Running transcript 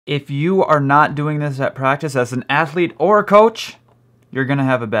If you are not doing this at practice as an athlete or a coach, you're gonna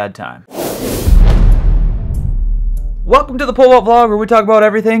have a bad time. Welcome to the pole vault vlog, where we talk about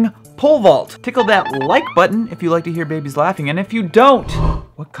everything pole vault. Tickle that like button if you like to hear babies laughing, and if you don't,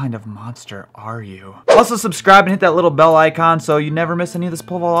 what kind of monster are you? Also subscribe and hit that little bell icon so you never miss any of this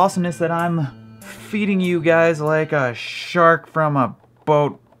pole vault awesomeness that I'm feeding you guys like a shark from a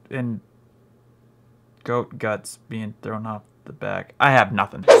boat and goat guts being thrown off the back. I have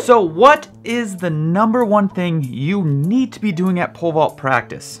nothing. So what is the #1 thing you need to be doing at pole vault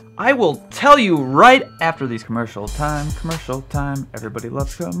practice? I will tell you right after these commercial time. Everybody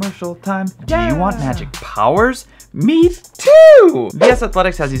loves commercial time. Yeah. Do you want magic powers? Me too! VS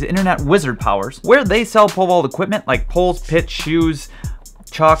Athletics has these internet wizard powers where they sell pole vault equipment like poles, pits, shoes,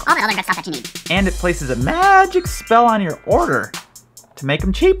 chalk, all the other good stuff that you need. And it places a magic spell on your order to make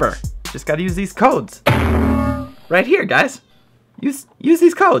them cheaper. Just gotta use these codes. Right here, guys. Use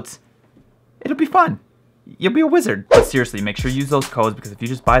these codes. It'll be fun. You'll be a wizard. But seriously, make sure you use those codes, because if you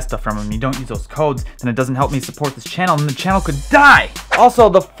just buy stuff from them and you don't use those codes, then it doesn't help me support this channel and the channel could die. Also,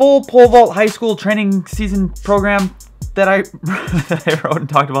 the full pole vault high school training season program that I wrote and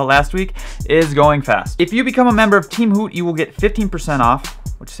talked about last week is going fast. If you become a member of Team Hoot, you will get 15% off,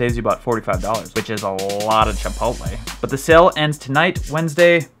 which saves you about $45, which is a lot of Chipotle. But the sale ends tonight,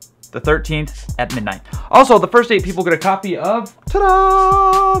 Wednesday, the 13th at midnight. Also, the first 8 people get a copy of,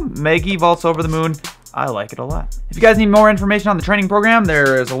 ta-da! Maggie Vaults Over the Moon. I like it a lot. If you guys need more information on the training program,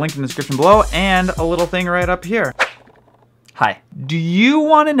 there is a link in the description below and a little thing right up here. Hi. Do you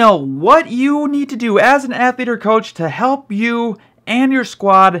want to know what you need to do as an athlete or coach to help you and your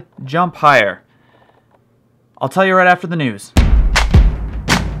squad jump higher? I'll tell you right after the news.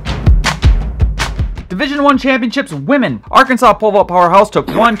 Division I championships women. Arkansas pole vault powerhouse took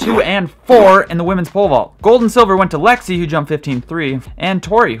 1, 2, and 4 in the women's pole vault. Gold and silver went to Lexi, who jumped 15.3, and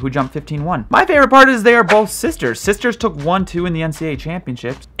Tori, who jumped 15.1. My favorite part is they are both sisters. Sisters took 1, 2 in the NCAA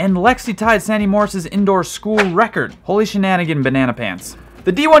championships, and Lexi tied Sandy Morris's indoor school record. Holy shenanigan banana pants.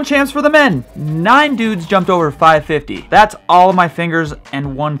 The D1 champs for the men. 9 dudes jumped over 550. That's all of my fingers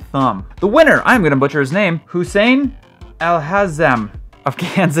and 1 thumb. The winner, I'm gonna butcher his name, Hussein Al-Hazem of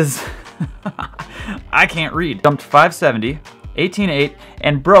Kansas. I can't read. Jumped 570, 18.8,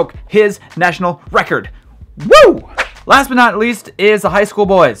 and broke his national record. Woo! Last but not least is the high school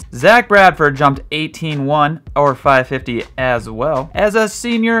boys. Zach Bradford jumped 18.1 or 550 as well as a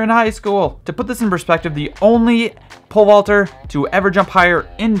senior in high school. To put this in perspective, the only pole vaulter to ever jump higher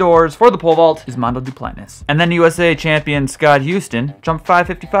indoors for the pole vault is Mondo Duplantis. And then USA champion Scott Houston jumped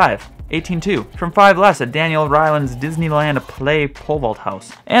 555. 18.2 from 5 less at Daniel Ryland's Disneyland Play pole vault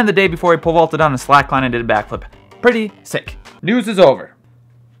house. And the day before, he pole vaulted on a slackline and did a backflip. Pretty sick. News is over.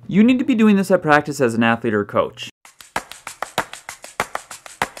 You need to be doing this at practice as an athlete or coach.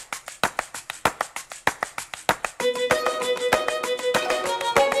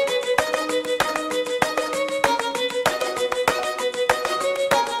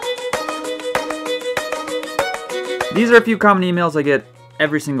 These are a few common emails I get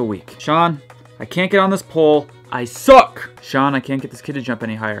every single week. Shawn, I can't get on this pole. I suck. Shawn, I can't get this kid to jump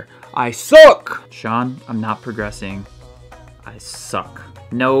any higher. I suck. Shawn, I'm not progressing. I suck.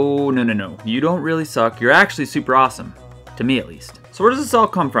 No. You don't really suck. You're actually super awesome. To me, at least. So where does this all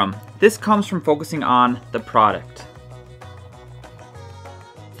come from? This comes from focusing on the product.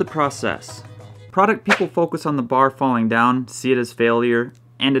 The process. Product people focus on the bar falling down, see it as failure,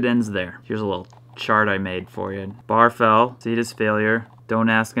 and it ends there. Here's a little chart I made for you. Bar fell, see it as failure. Don't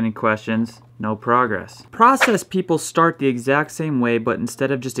ask any questions, no progress. Process people start the exact same way, but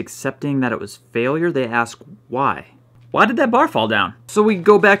instead of just accepting that it was failure, they ask why. Why did that bar fall down? So we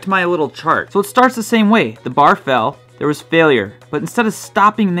go back to my little chart. So it starts the same way. The bar fell, there was failure, but instead of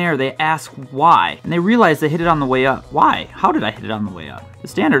stopping there, they ask why. And they realize they hit it on the way up. Why? How did I hit it on the way up? The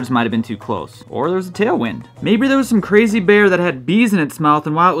standards might have been too close, or there was a tailwind. Maybe there was some crazy bear that had bees in its mouth,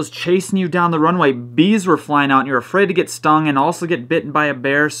 and while it was chasing you down the runway, bees were flying out and you're afraid to get stung and also get bitten by a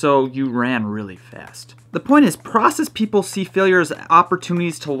bear, so you ran really fast. The point is, process people see failure as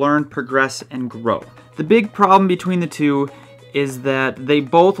opportunities to learn, progress, and grow. The big problem between the two is that they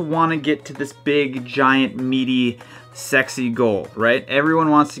both want to get to this big, giant, meaty, sexy goal, right? Everyone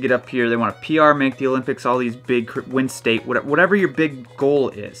wants to get up here. They want to PR, make the Olympics, all these big, win state, whatever your big goal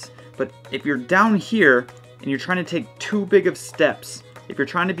is. But if you're down here and you're trying to take too big of steps, if you're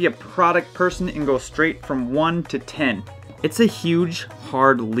trying to be a product person and go straight from 1 to 10, it's a huge,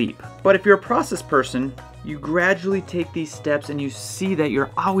 hard leap. But if you're a process person, you gradually take these steps and you see that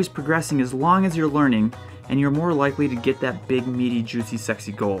you're always progressing as long as you're learning, and you're more likely to get that big, meaty, juicy,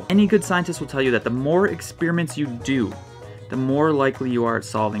 sexy goal. Any good scientist will tell you that the more experiments you do, the more likely you are at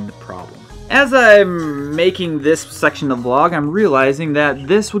solving the problem. As I'm making this section of the vlog, I'm realizing that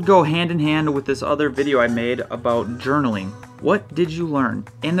this would go hand in hand with this other video I made about journaling. What did you learn?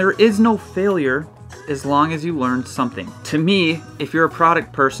 And there is no failure as long as you learned something. To me, if you're a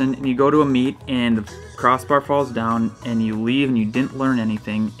product person and you go to a meet and the crossbar falls down and you leave and you didn't learn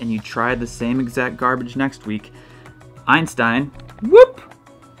anything and you try the same exact garbage next week, Einstein, whoop,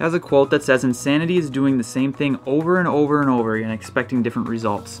 has a quote that says, insanity is doing the same thing over and over and over again, expecting different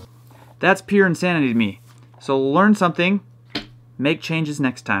results. That's pure insanity to me. So learn something, make changes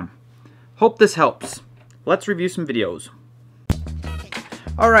next time. Hope this helps. Let's review some videos.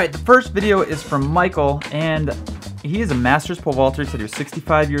 Alright, the first video is from Michael, and he is a Masters pole vaulter. He said he was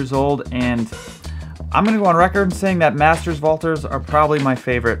 65 years old, and I'm going to go on record saying that Masters vaulters are probably my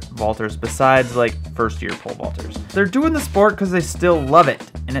favorite vaulters, besides like first year pole vaulters. They're doing the sport because they still love it,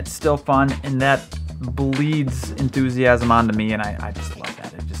 and it's still fun, and that bleeds enthusiasm onto me, and I just love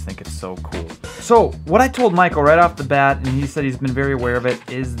that. I just think it's so cool. So what I told Michael right off the bat, and he said he's been very aware of it,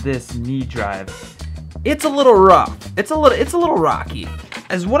 is this knee drive. It's a little rough. It's a little rocky.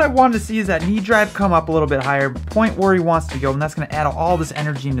 As what I wanted to see is that knee drive come up a little bit higher, point where he wants to go, and that's going to add all this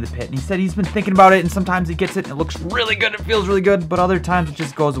energy into the pit. And he said he's been thinking about it, and sometimes he gets it, and it looks really good, it feels really good, but other times it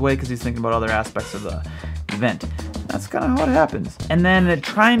just goes away because he's thinking about other aspects of the event. That's kind of how it happens. And then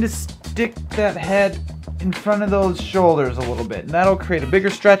trying to stick that head in front of those shoulders a little bit, and that'll create a bigger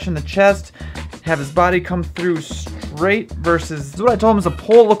stretch in the chest, have his body come through straight versus what I told him is the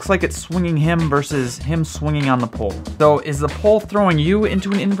pole looks like it's swinging him versus him swinging on the pole. So is the pole throwing you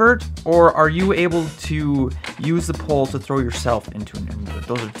into an invert, or are you able to use the pole to throw yourself into an invert?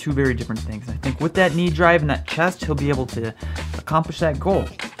 Those are two very different things. And I think with that knee drive and that chest, he'll be able to accomplish that goal.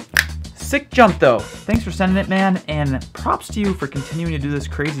 Sick jump though. Thanks for sending it, man, and props to you for continuing to do this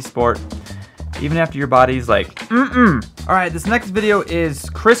crazy sport even after your body's like, Alright, this next video is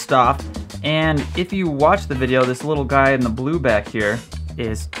Christoph. And if you watch the video, this little guy in the blue back here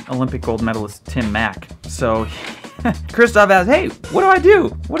is Olympic gold medalist Tim Mack. So Christoph asks, hey, what do I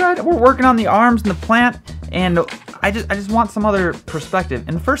do? We're working on the arms and the plant, and I just want some other perspective.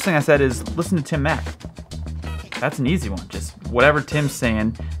 And the first thing I said is listen to Tim Mack. That's an easy one. Just whatever Tim's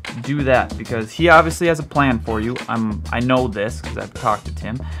saying, do that, because he obviously has a plan for you. I know this because I've talked to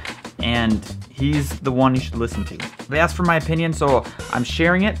Tim, and he's the one you should listen to. They asked for my opinion, so I'm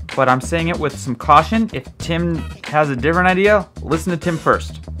sharing it, but I'm saying it with some caution. If Tim has a different idea, listen to Tim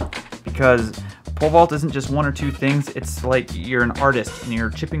first, because pole vault isn't just one or two things. It's like you're an artist and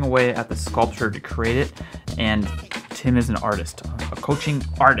you're chipping away at the sculpture to create it, and Tim is an artist, a coaching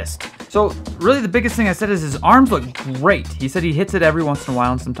artist. So really the biggest thing I said is his arms look great. He said he hits it every once in a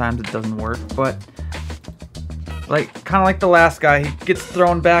while and sometimes it doesn't work, but kind of like the last guy, he gets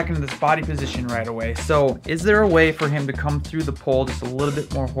thrown back into this body position right away. So is there a way for him to come through the pole just a little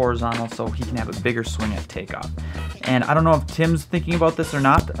bit more horizontal so he can have a bigger swing at takeoff? And I don't know if Tim's thinking about this or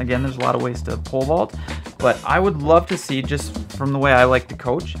not. Again, there's a lot of ways to pole vault, but I would love to see, just from the way I like to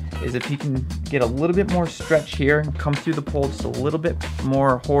coach, is if he can get a little bit more stretch here and come through the pole just a little bit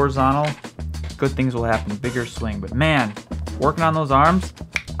more horizontal, good things will happen, bigger swing. But man, working on those arms,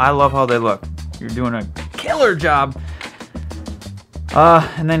 I love how they look. You're doing a killer job.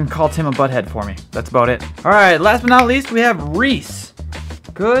 And then call Tim a butthead for me. That's about it. Alright, last but not least, we have Reese.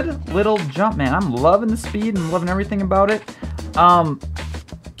 Good little jump, man. I'm loving the speed and loving everything about it.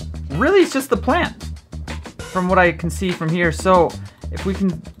 Really, it's just the plant, from what I can see from here. So, if we can,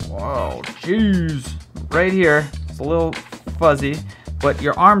 whoa, jeez, right here, it's a little fuzzy, but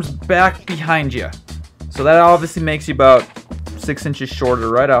your arm's back behind you. So that obviously makes you about 6 inches shorter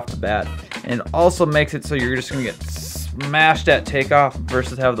right off the bat. And it also makes it so you're just going to get smashed at takeoff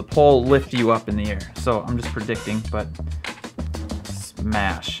versus have the pole lift you up in the air. So I'm just predicting, but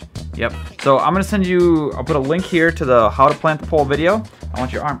smash. Yep. So I'm going to send you, I'll put a link here to the how to plant the pole video. I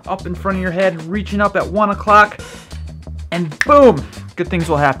want your arm up in front of your head, reaching up at 1 o'clock, and boom, good things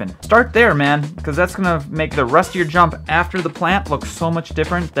will happen. Start there, man, because that's going to make the rest of your jump after the plant look so much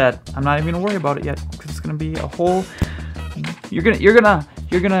different that I'm not even going to worry about it yet, because it's going to be a whole, you're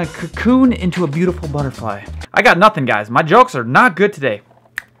gonna cocoon into a beautiful butterfly. I got nothing, guys. My jokes are not good today.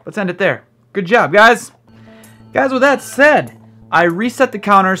 Let's end it there. Good job, guys. Guys, with that said, I reset the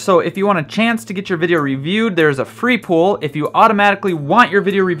counter, so if you want a chance to get your video reviewed, there's a free pool. If you automatically want your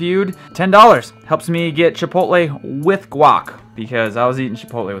video reviewed, $10. Helps me get Chipotle with guac, because I was eating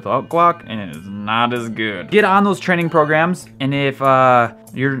Chipotle without guac, and it is not as good. Get on those training programs, and if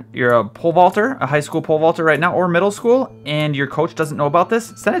you're a pole vaulter, a high school pole vaulter right now, or middle school, and your coach doesn't know about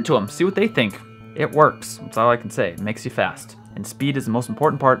this, send it to them. See what they think. It works. That's all I can say. It makes you fast. and speed is the most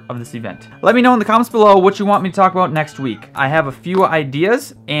important part of this event. Let me know in the comments below what you want me to talk about next week. I have a few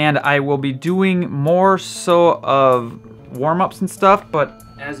ideas, and I will be doing more so of warm-ups and stuff, but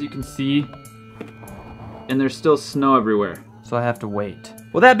as you can see, and there's still snow everywhere, so I have to wait.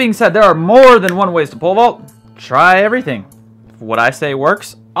 With that being said, there are more than one ways to pole vault. Try everything. If what I say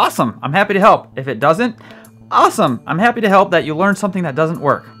works, awesome, I'm happy to help. If it doesn't, awesome, I'm happy to help that you learned something that doesn't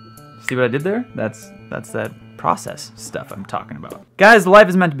work. See what I did there? That's that process stuff I'm talking about. Guys, life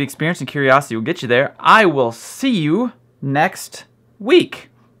is meant to be experienced and curiosity will get you there. I will see you next week.